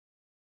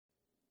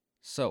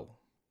So,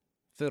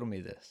 fiddle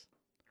me this.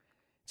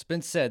 It's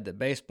been said that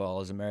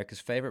baseball is America's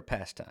favorite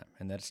pastime,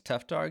 and that it's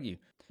tough to argue.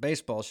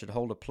 Baseball should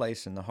hold a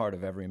place in the heart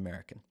of every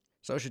American.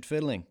 So should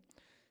fiddling.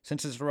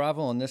 Since its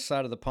arrival on this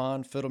side of the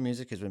pond, fiddle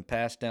music has been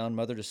passed down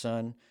mother to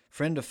son,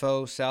 friend to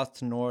foe, south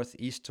to north,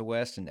 east to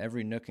west, and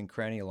every nook and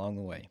cranny along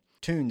the way.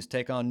 Tunes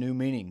take on new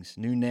meanings,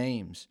 new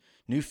names,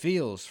 new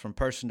feels from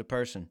person to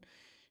person.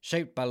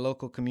 Shaped by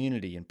local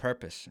community and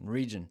purpose and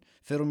region,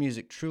 fiddle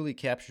music truly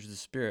captures the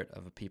spirit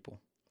of a people.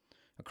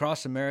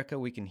 Across America,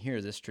 we can hear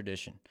this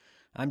tradition.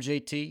 I'm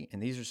JT,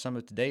 and these are some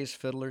of today's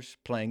fiddlers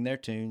playing their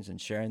tunes and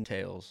sharing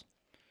tales.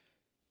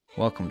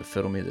 Welcome to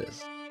Fiddle Me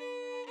This.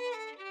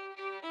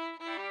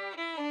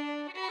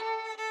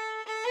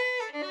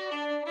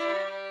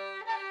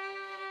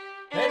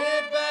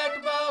 Headed back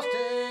to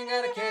Boston,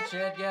 gotta catch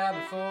that gal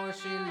before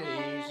she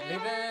leaves.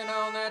 Leaving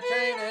on that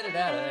train, headed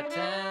out of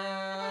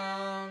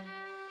town.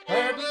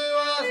 Her blue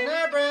eyes and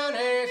her brown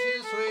hair,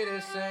 she's the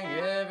sweetest thing you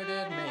ever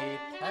did meet.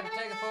 I could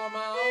take her for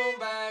my own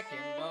back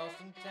in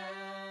Boston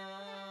town.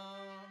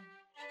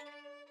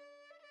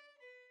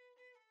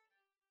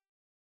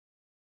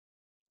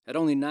 At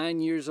only 9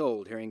 years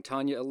old, hearing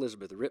Tanya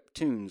Elizabeth rip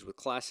tunes with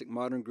classic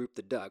modern group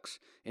The Ducks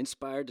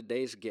inspired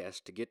today's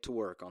guest to get to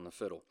work on the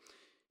fiddle.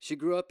 She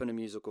grew up in a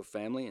musical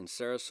family in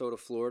Sarasota,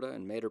 Florida,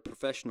 and made her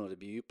professional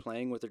debut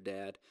playing with her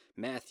dad,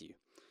 Matthew.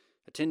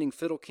 Attending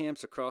fiddle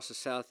camps across the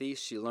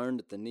Southeast, she learned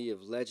at the knee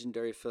of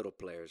legendary fiddle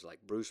players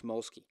like Bruce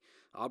Molsky,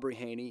 Aubrey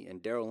Haney,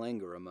 and Darrell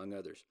Langer, among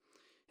others.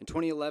 In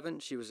 2011,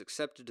 she was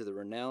accepted to the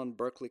renowned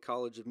Berklee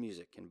College of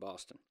Music in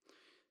Boston.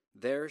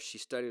 There, she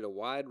studied a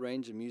wide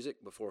range of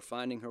music before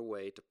finding her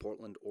way to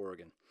Portland,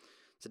 Oregon.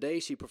 Today,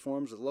 she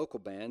performs with local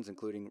bands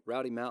including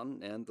Rowdy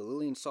Mountain and the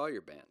Lillian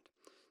Sawyer Band.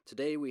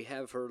 Today, we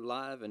have her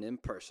live and in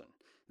person.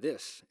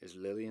 This is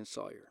Lillian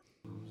Sawyer.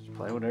 Just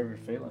play whatever you're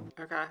feeling.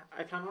 Okay,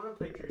 I kind of want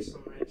to play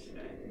Jerusalem Ridge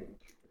today.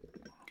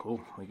 Cool,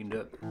 we can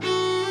do it.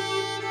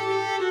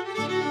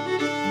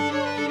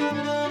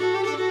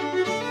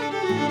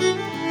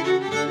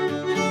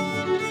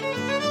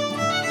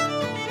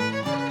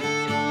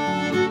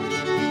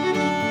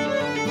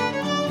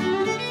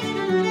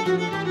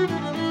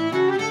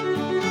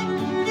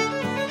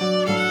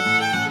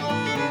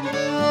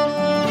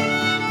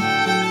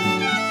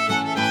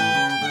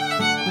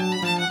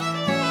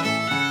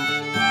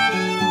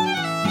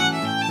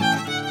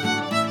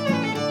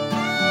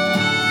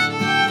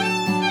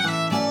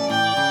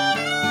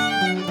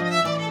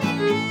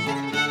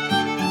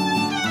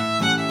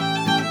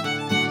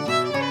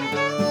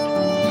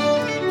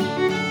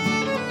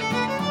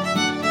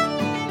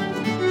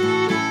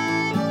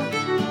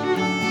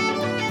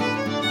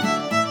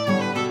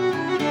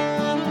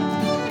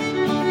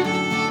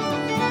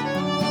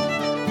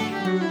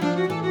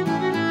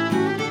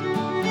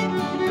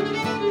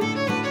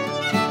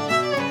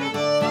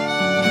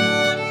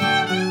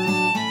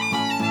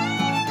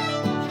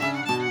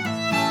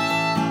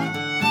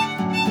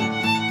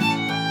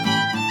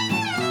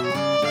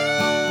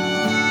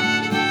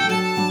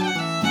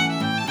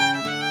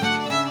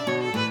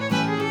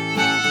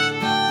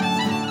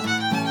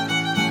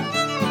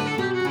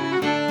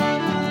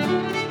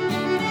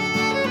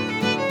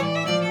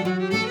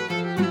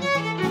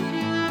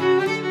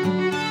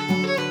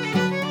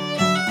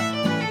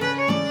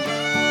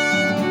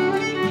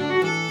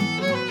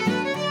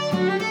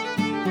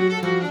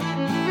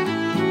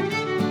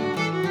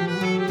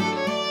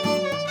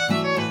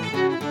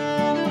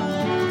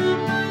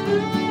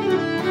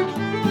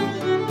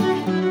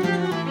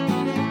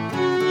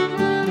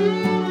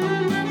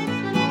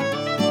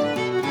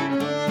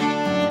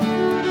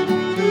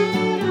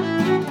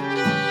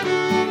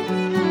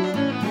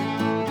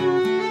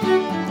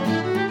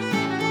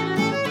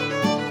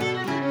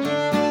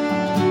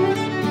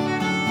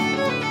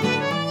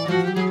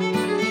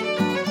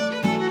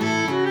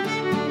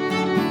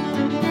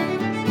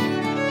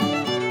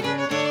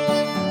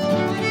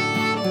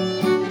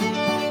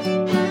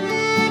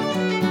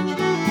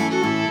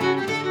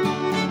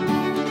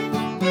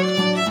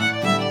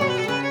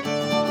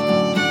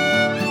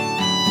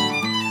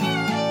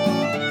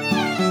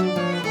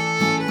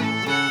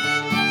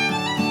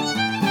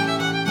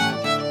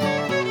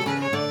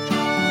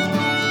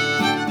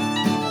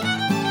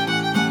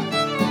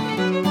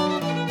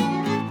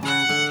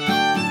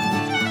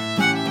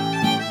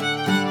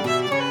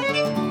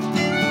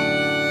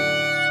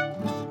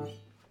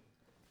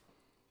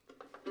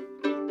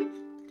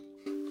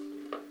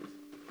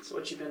 So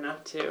what you been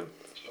up to?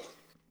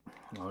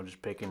 Oh,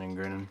 just picking and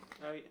grinning.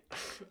 Oh,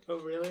 oh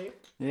really?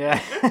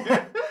 Yeah.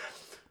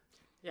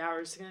 Yeah,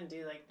 we're just gonna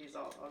do like these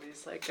all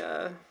these like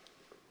I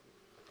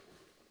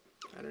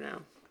don't know,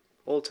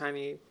 old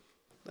timey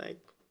like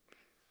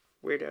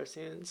weirdo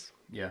tunes.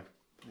 Yeah.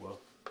 Well,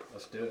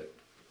 let's do it.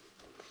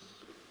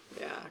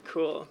 Yeah,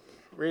 cool.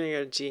 We're gonna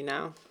go to G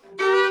now.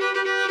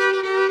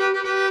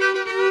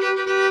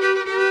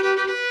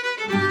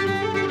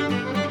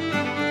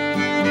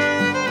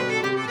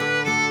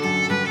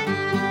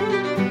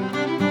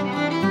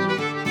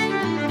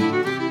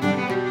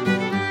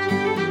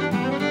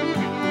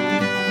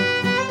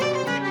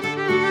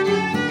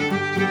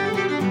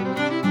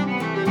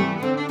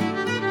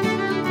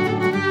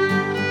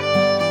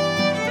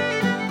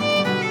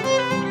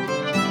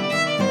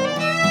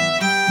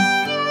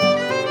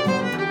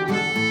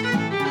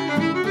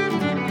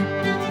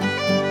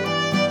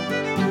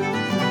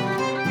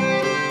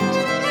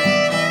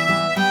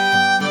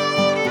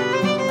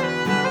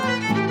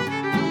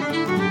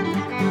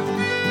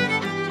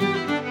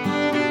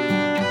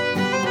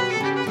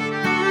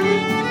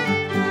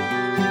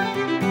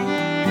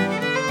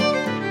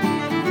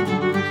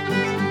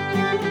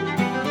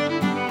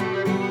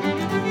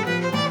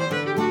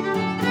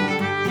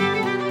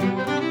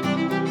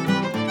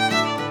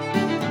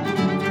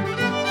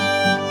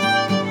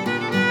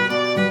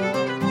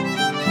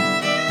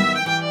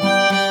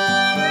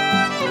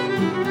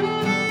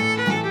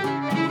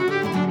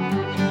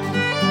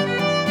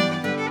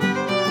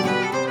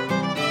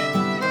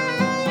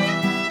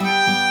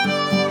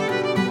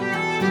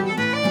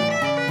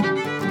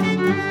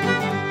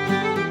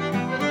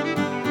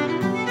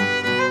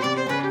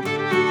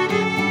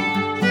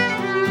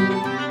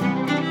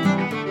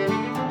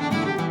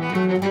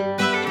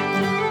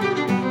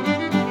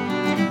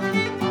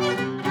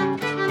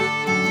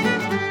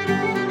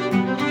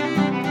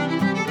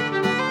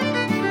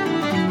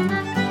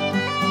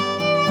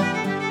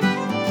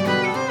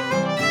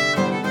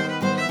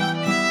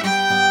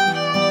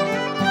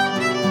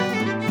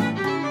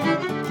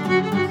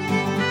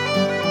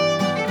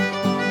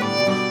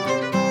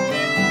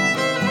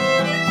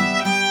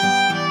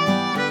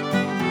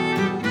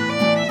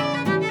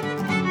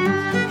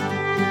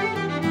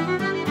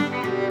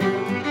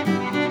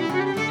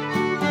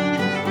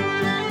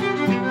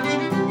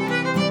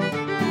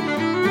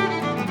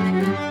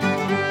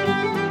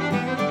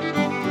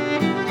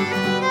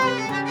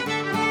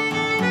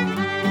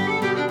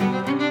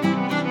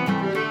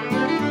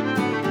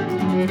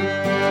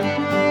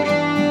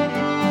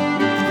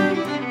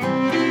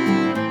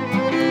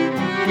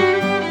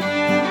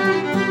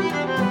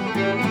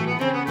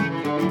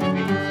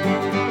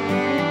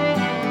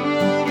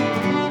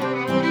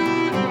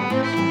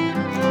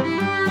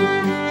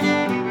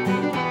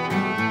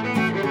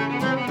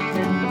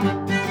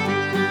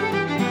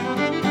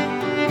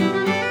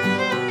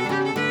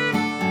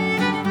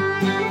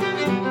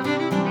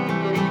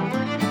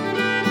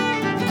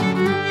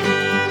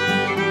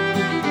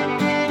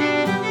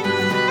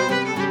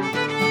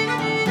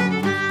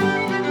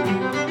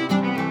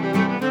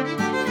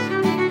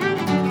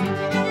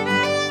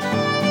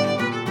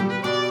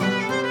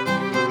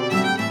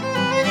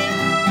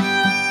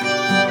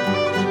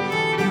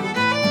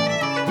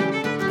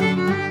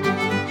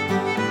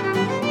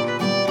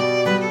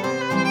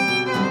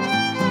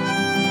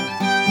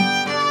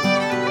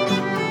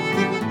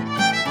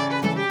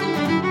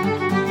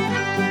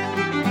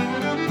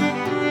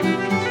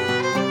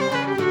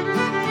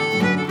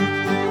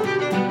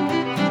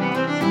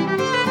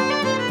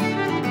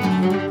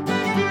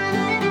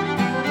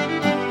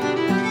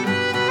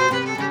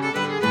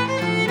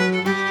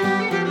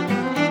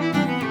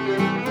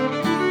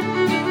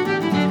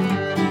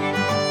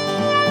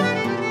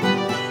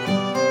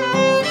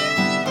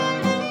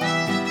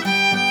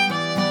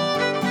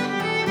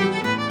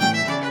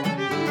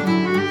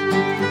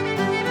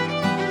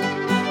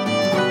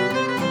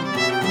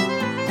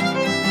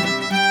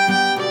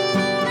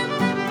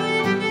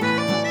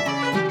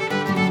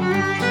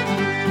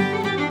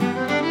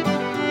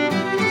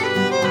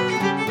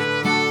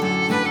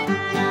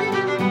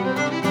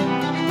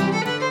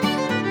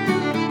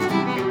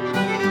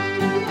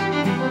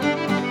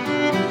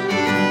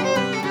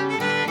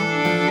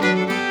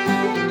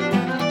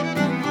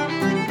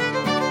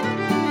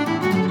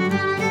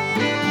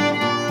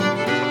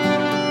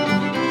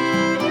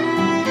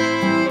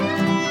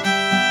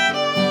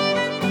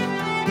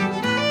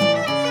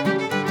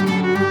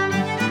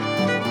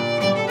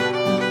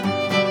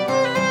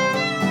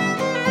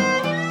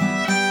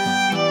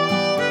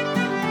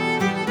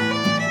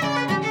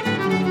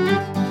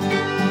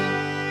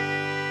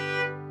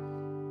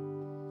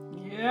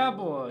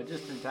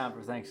 time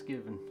for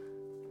Thanksgiving.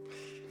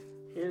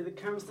 Here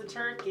comes the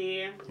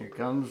turkey. Here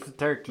comes the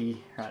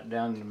turkey right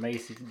down the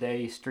Macy's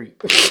Day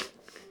Street.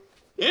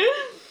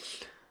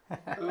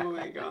 Oh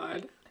my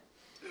god.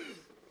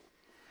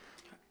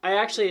 I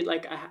actually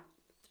I've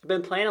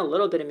been playing a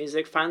little bit of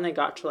music. Finally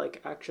got to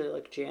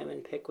actually jam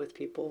and pick with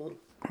people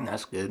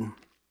That's good.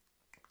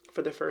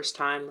 for the first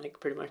time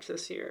pretty much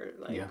this year.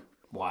 Yeah.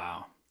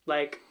 Wow.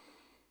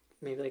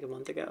 Maybe a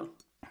month ago.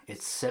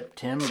 It's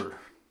September.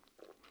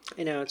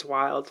 I know, it's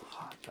wild.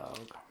 Hot dog.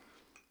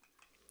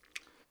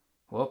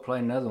 We'll play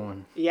another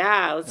one.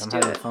 Yeah, let's I'm do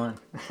having it.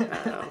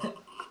 fun.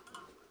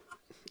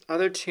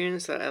 Other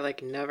tunes that I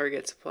never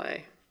get to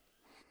play.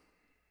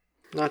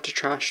 Not to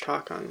trash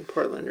talk on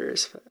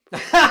Portlanders, but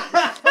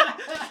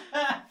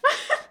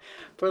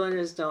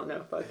Portlanders don't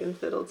know fucking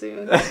fiddle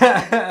tunes.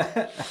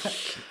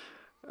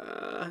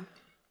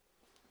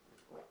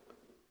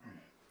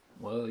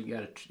 Well, you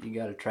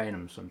gotta train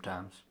them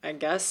sometimes. I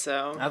guess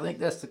so. I think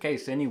that's the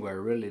case anywhere,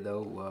 really.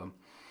 Though,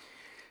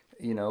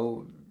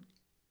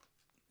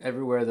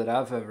 everywhere that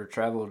I've ever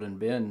traveled and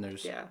been,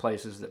 there's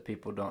places that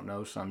people don't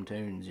know some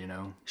tunes.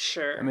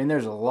 Sure. I mean,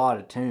 there's a lot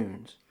of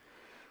tunes,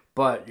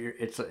 but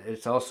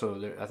it's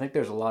also I think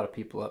there's a lot of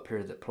people up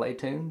here that play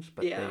tunes,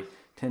 but they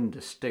tend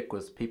to stick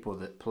with people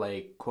that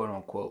play quote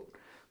unquote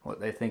what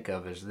they think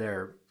of as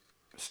their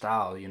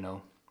style,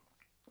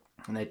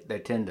 and they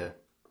tend to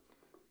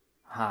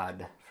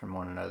hide from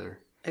one another.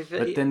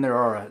 But then there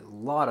are a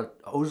lot of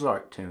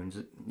Ozark tunes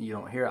that you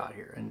don't hear out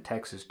here, and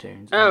Texas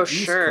tunes, and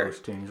East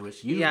Coast tunes,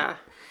 which you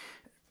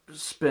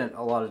spent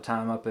a lot of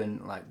time up in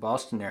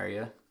Boston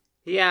area.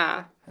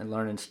 Yeah. And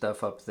learning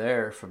stuff up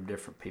there from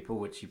different people,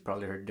 which you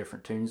probably heard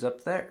different tunes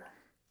up there.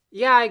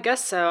 Yeah, I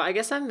guess so. I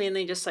guess I'm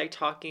mainly just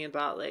talking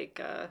about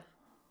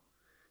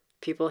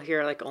people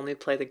here only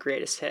play the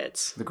greatest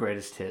hits. The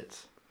greatest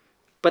hits.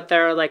 But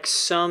there are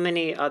so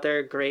many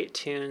other great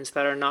tunes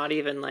that are not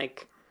even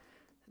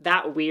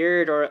that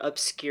weird or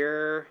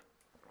obscure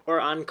or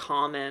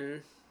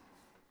uncommon,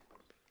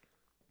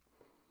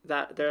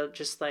 that they're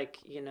just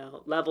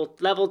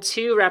level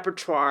 2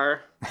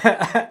 repertoire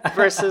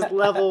versus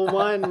level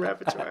 1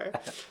 repertoire.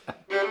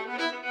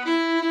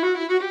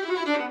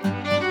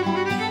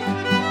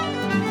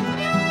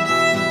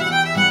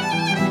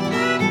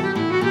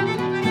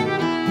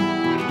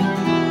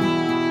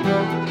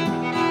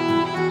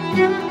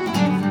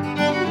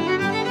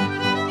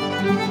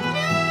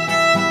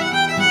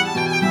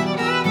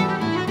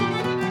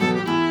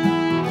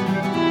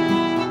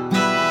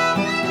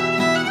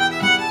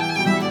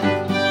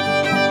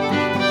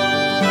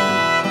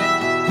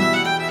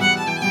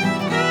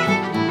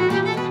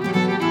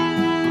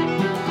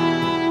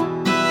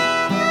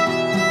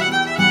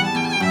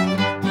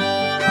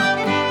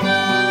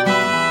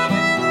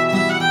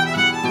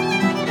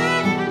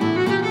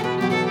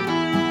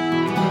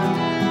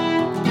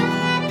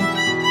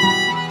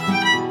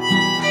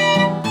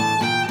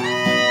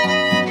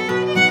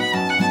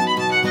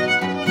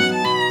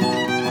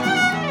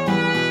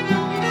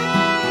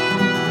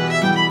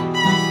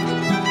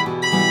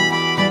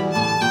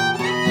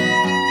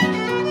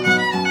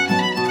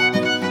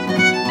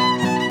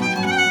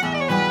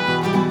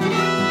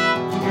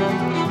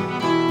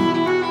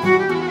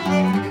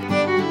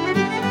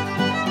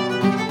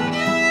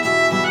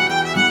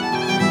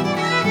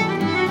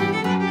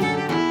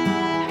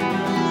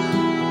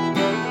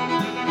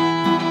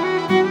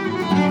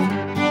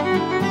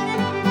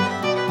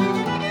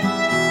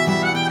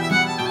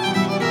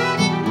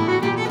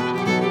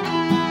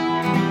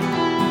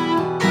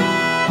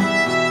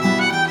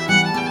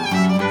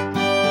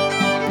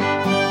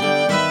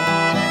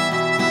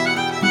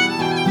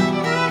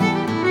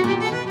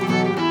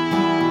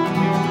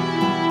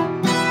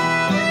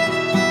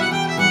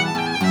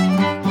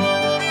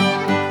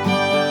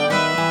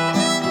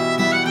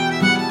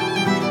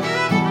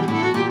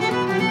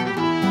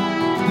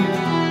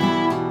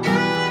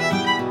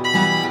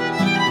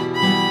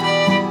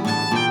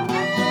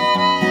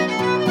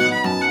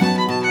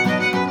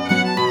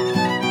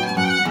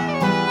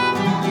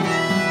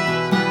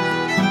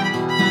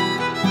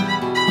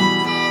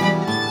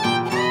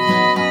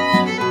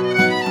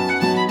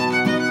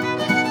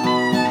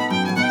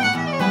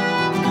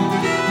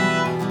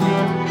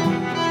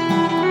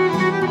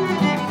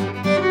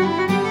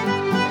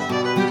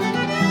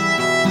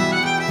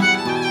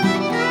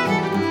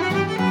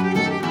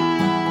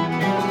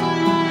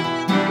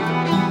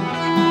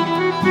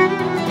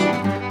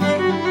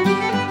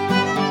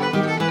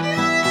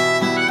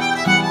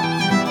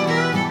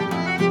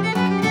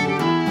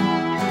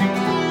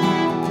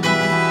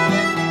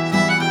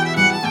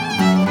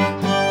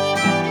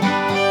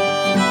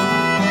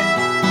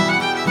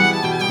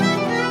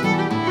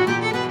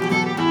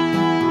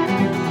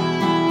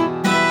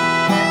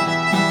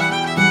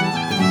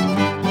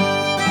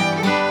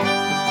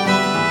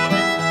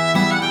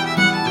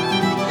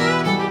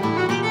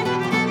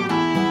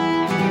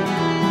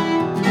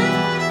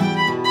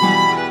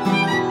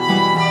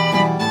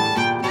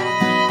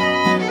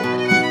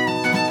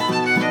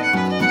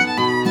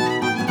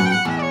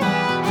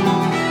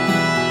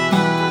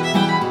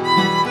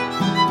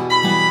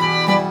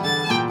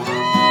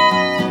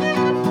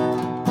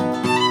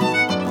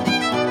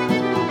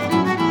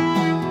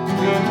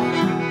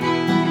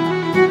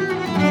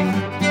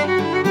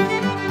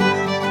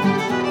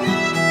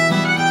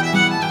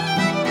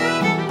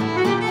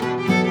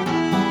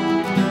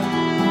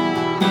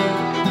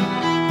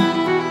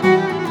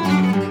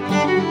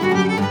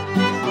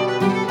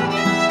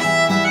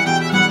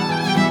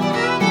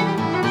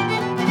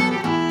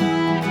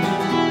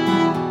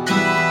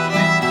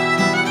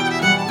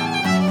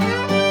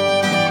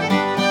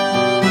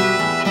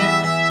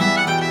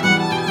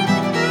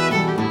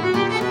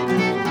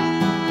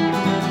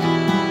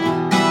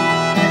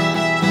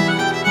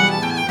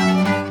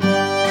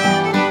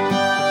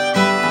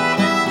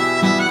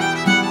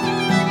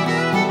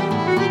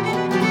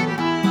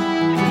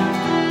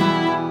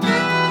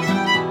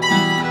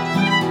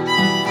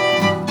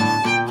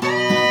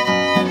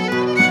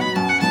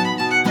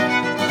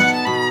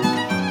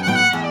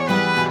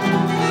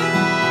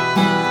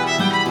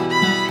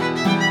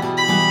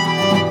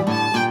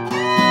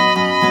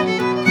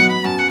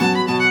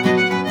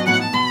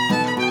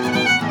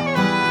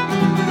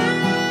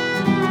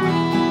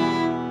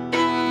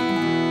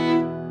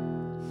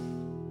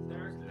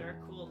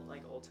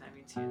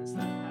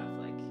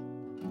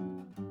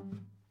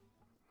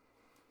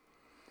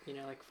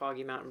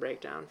 Foggy Mountain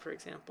Breakdown, for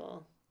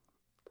example.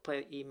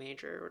 Play E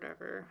major or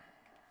whatever.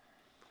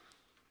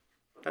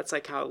 That's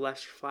like how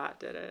Left Flat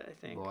did it, I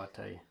think. Well, I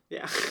tell you.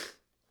 Yeah.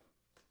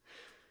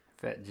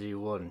 Fat G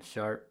wasn't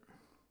sharp.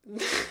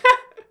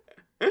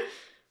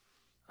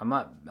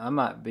 I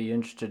might be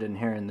interested in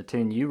hearing the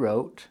tune you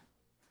wrote.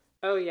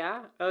 Oh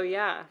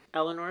yeah.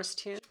 Eleanor's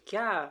tune.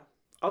 Yeah,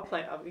 I'll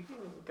play. We can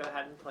go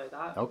ahead and play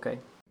that. Okay.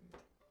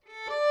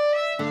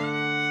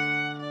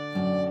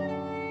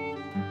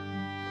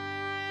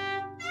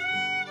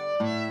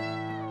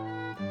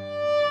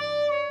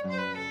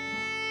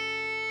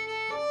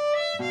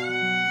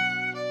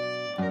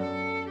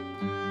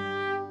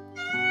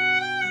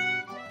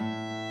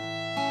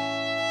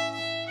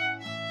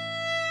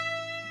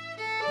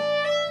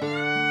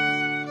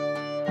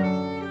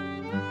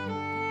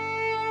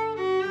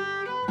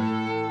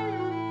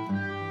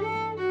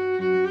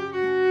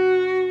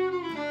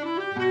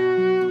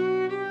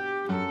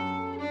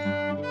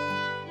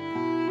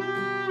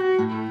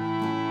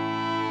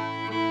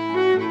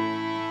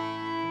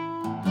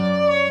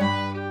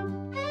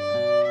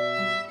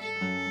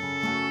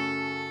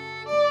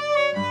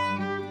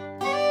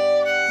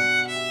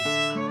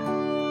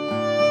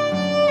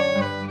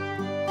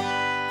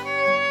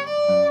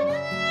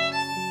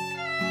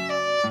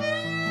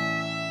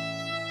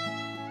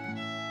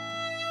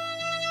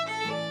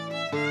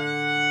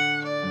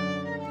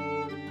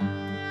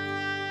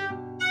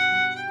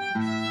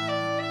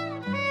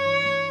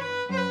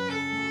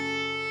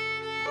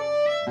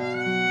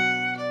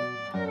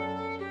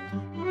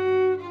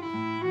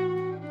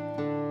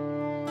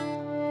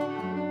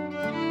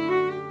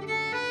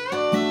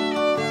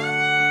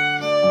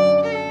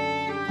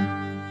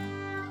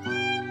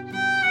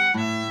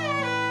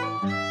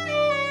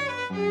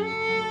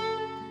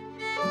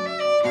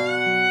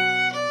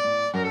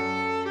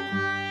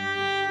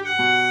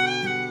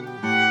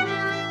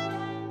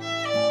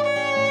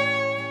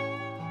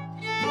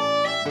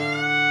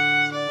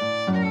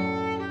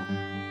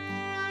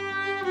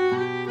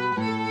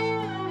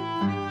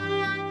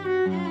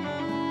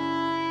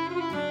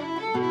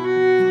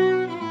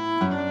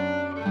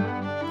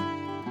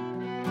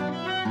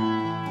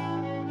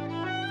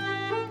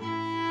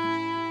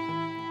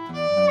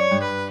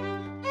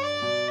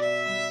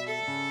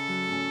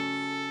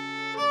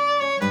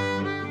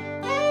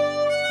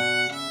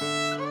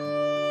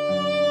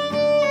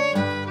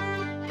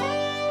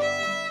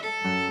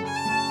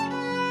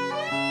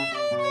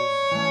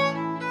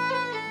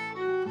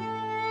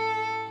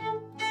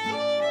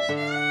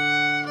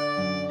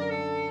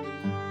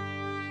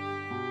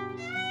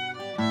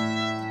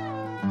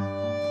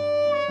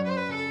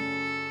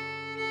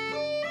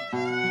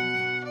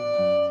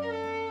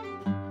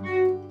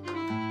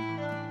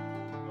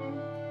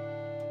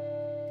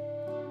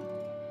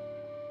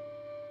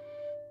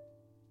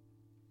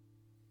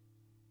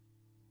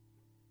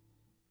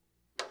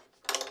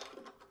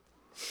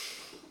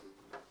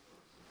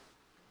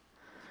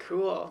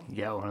 Cool.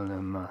 You got one of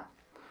them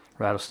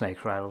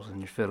rattlesnake rattles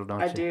in your fiddle, don't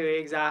you? I do,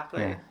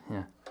 exactly.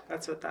 Yeah.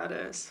 That's what that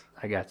is.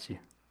 I got you.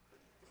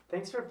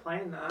 Thanks for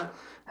playing that.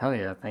 Hell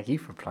yeah, thank you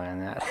for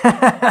playing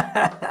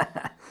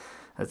that.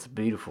 That's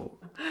beautiful.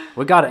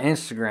 We got an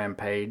Instagram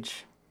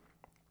page,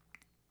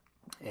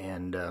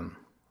 and a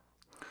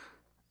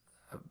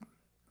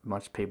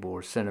bunch of people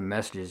were sending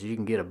messages. You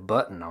can get a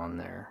button on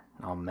there.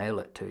 I'll mail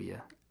it to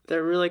you.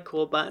 They're really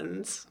cool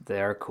buttons.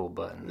 They are cool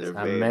buttons. They're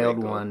I very, mailed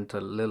very cool. one to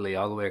Lily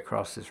all the way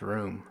across this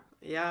room.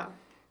 Yeah.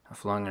 I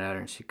flung it at her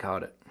and she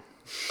caught it.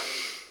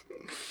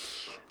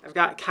 I've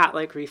got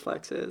cat-like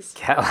reflexes.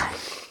 Cat-like.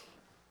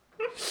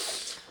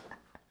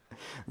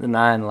 The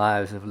 9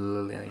 Lives of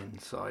Lillian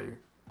Sawyer.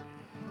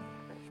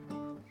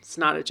 It's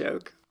not a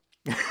joke.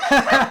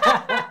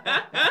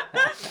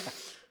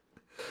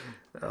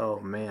 Oh,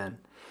 man.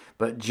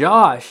 But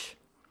Josh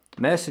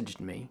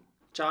messaged me.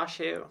 Josh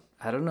who?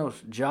 I don't know.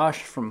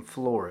 Josh from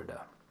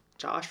Florida.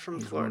 Josh from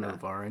He's Florida. one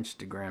of our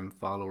Instagram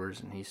followers,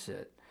 and he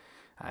said,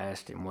 I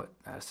asked him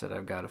I said,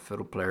 I've got a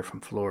fiddle player from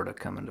Florida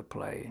coming to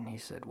play. And he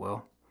said,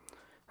 well,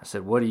 I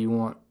said, what do you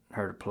want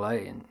her to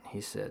play? And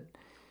he said,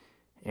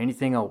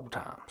 anything old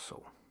time.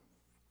 So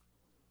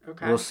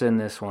Okay. we'll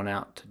send this one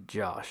out to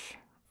Josh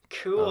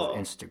Cool. of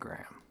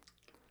Instagram.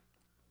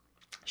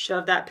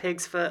 Shove that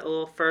pig's foot a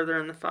little further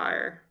in the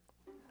fire.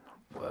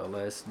 Well,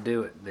 let's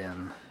do it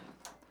then.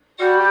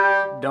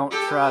 Don't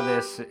try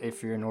this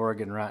if you're in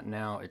Oregon right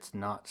now. It's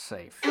not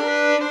safe.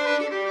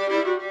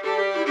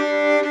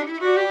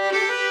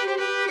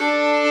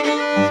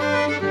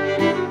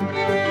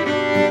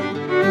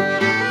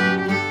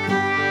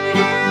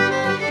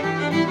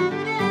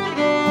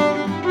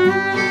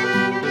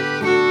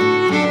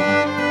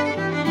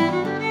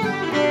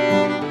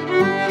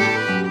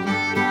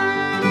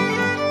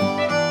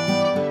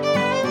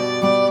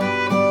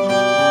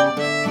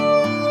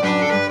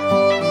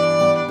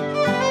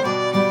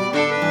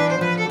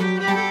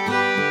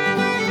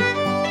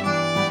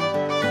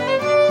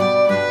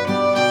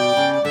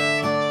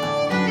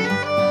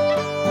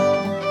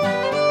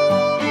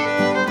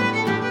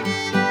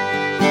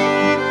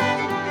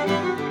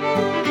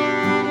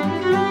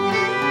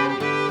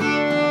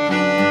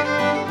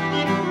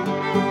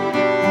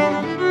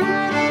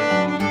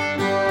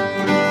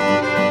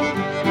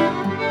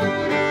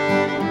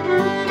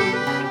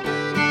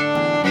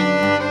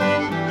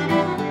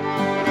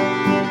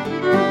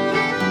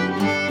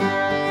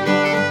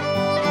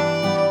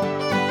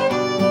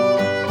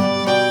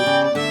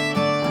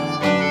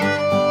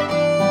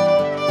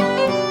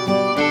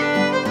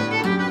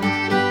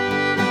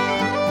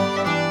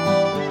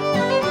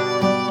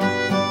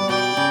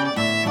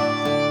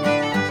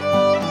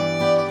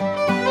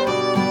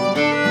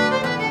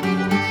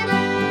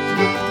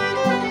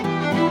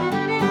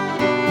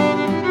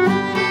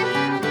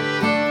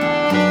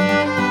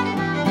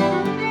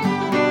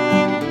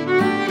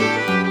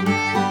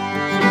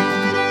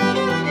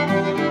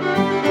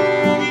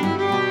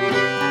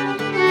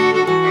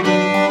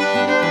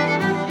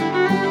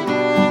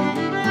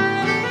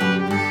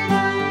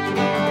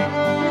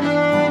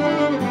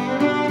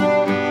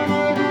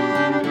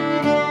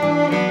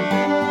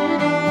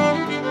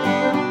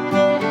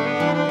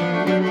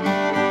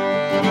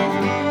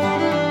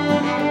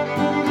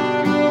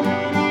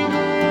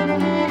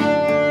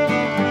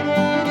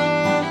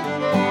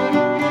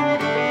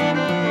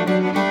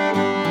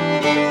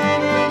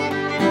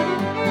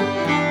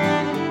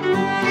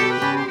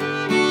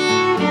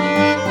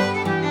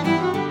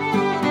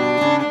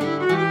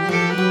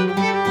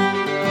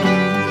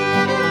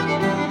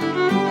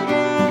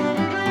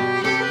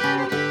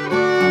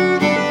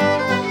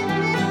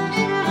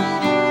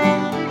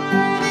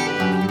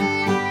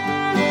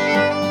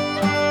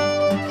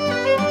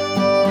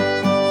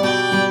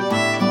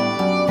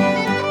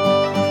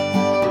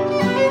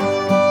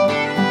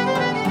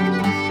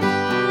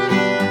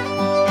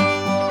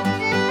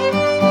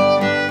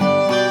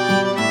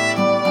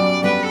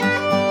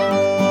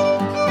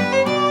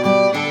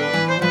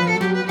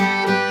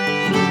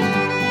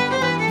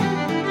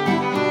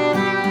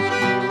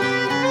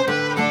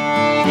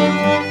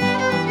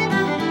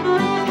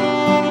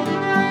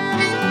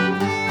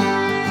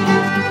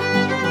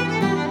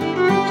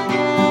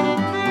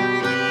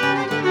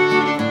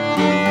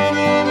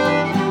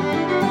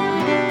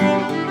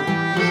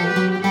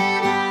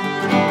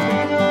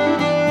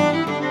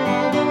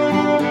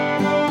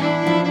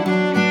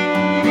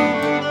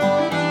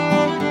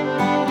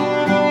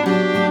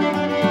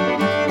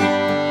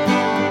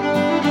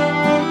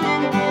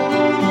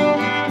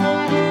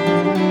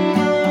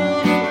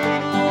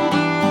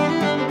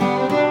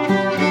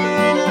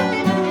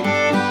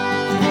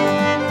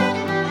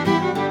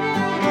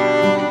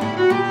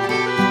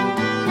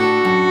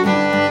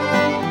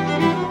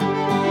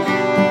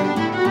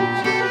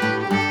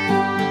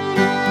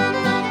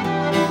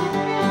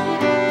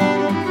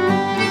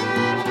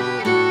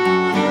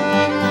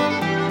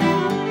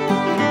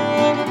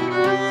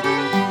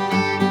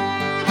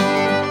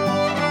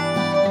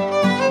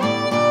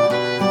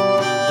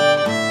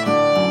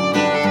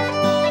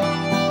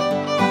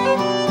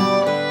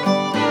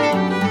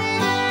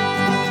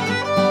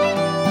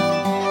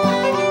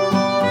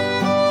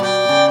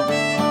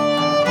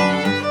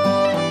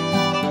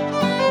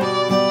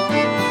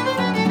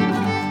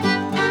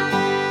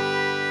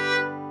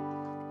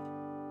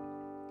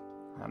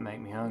 make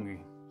me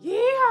hungry.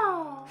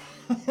 Yeah!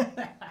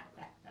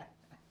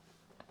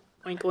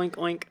 Oink, oink,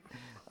 oink.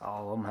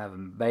 Oh, I'm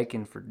having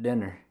bacon for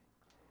dinner.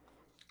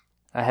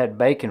 I had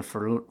bacon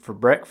for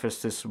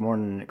breakfast this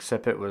morning,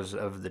 except it was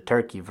of the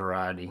turkey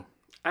variety.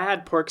 I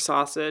had pork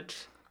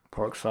sausage.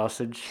 Pork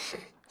sausage?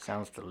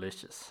 Sounds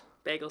delicious.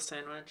 Bagel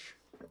sandwich.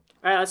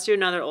 All right, let's do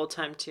another old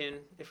time tune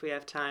if we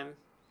have time.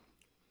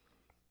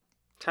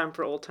 Time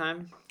for old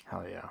time?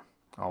 Hell yeah.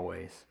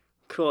 Always.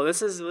 Cool.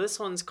 This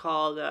one's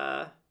called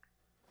it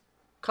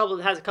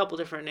has a couple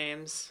different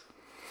names.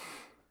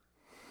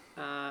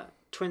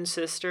 Twin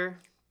Sister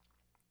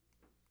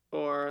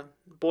or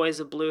Boys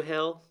of Blue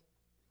Hill.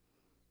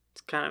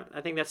 It's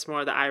I think that's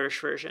more the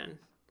Irish version.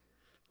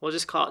 We'll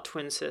just call it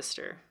Twin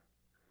Sister.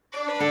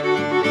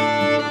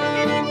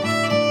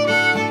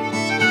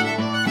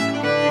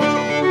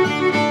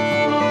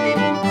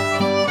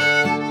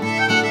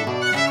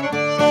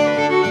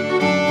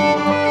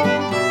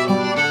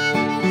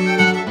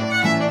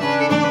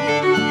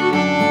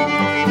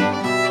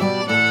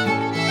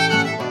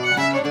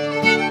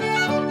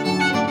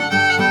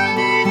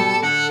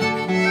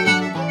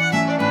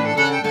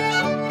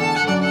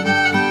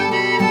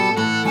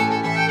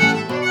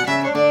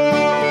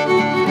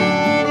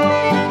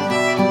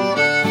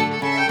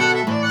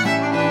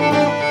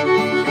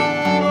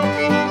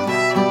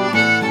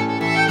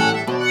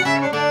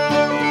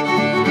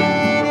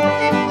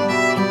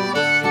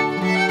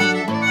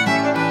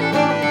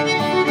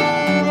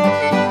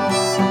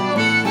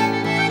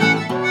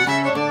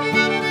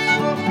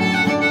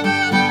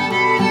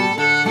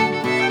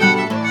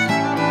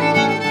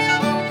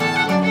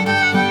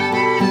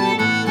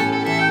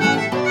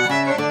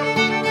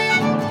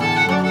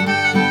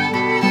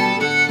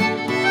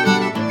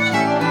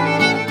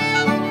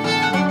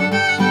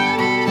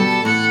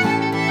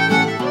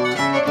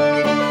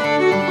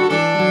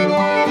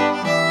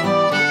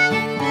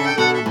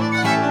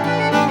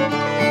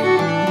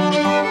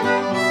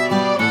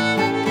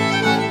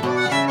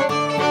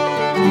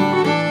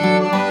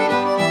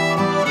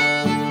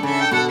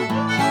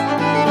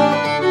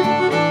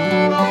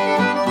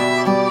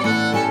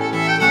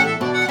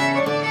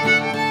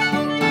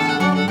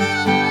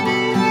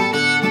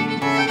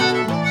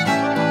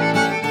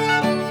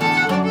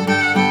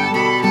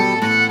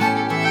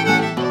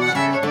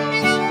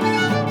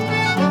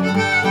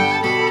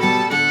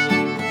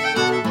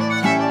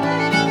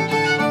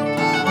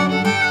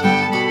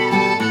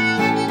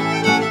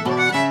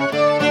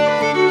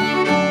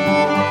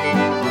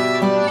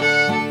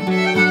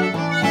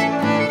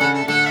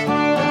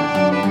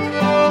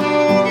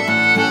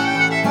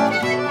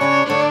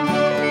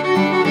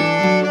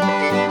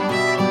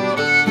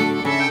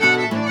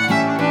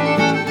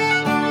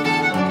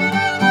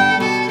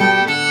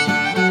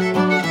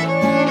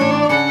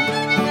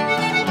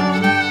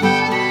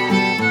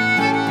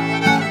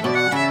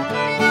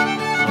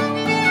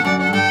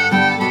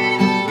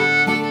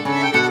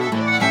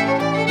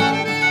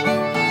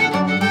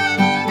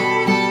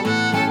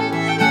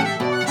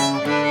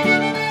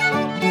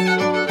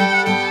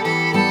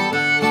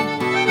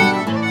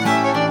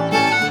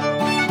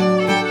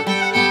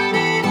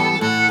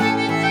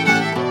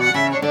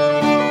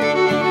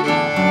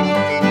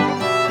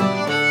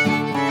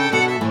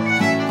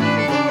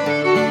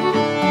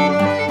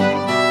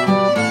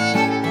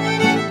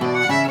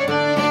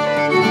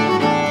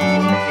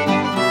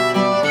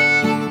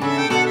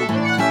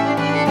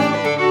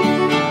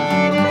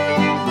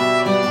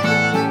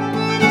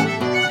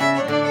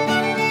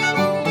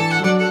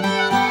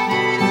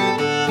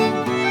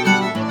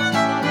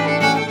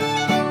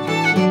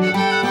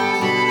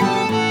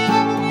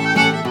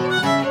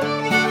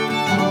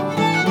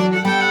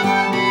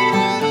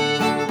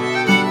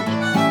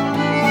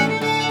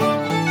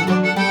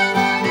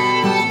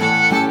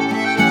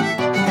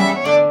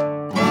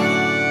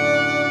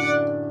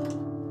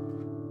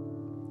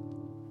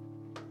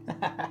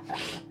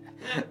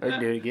 We can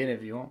do it again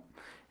if you want.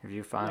 If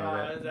you're fine with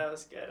that. That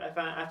was good. I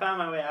found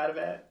my way out of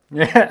it.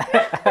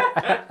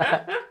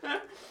 Yeah.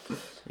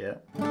 Yeah.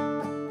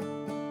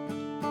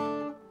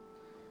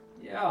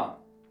 Yeah. Well,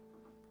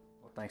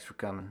 thanks for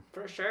coming.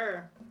 For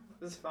sure.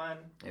 This is fun.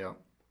 Yeah.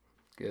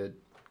 Good.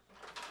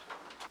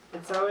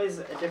 It's always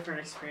a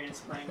different experience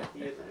playing with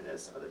you than it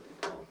is other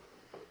people.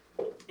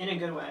 In a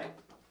good way.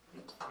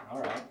 All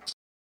right.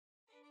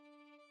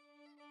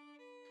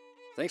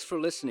 Thanks for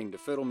listening to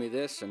Fiddle Me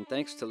This, and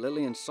thanks to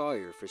Lillian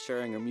Sawyer for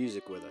sharing her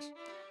music with us.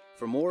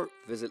 For more,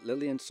 visit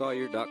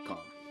lilliansawyer.com.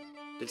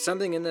 Did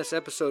something in this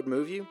episode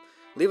move you?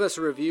 Leave us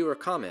a review or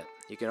comment.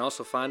 You can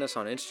also find us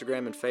on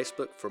Instagram and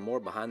Facebook for more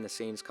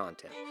behind-the-scenes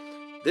content.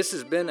 This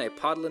has been a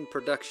Podland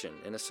production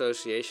in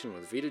association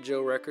with Vita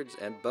Joe Records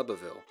and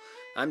Bubbaville.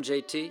 I'm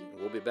JT.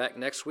 We'll be back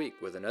next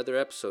week with another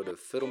episode of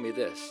Fiddle Me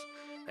This.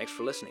 Thanks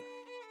for listening.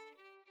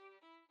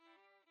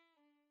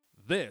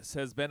 This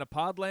has been a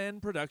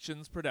Podland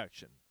Productions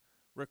production,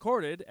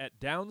 recorded at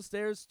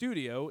Downstairs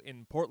Studio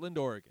in Portland,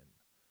 Oregon.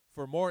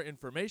 For more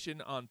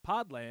information on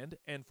Podland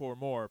and for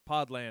more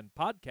Podland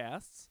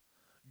podcasts,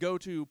 go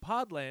to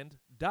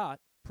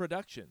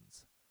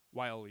podland.productions.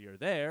 While you're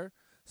there,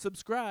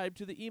 Subscribe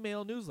to the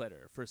email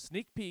newsletter for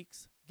sneak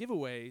peeks,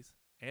 giveaways,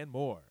 and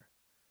more.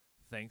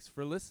 Thanks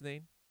for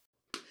listening.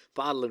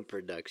 Podland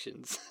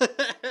Productions.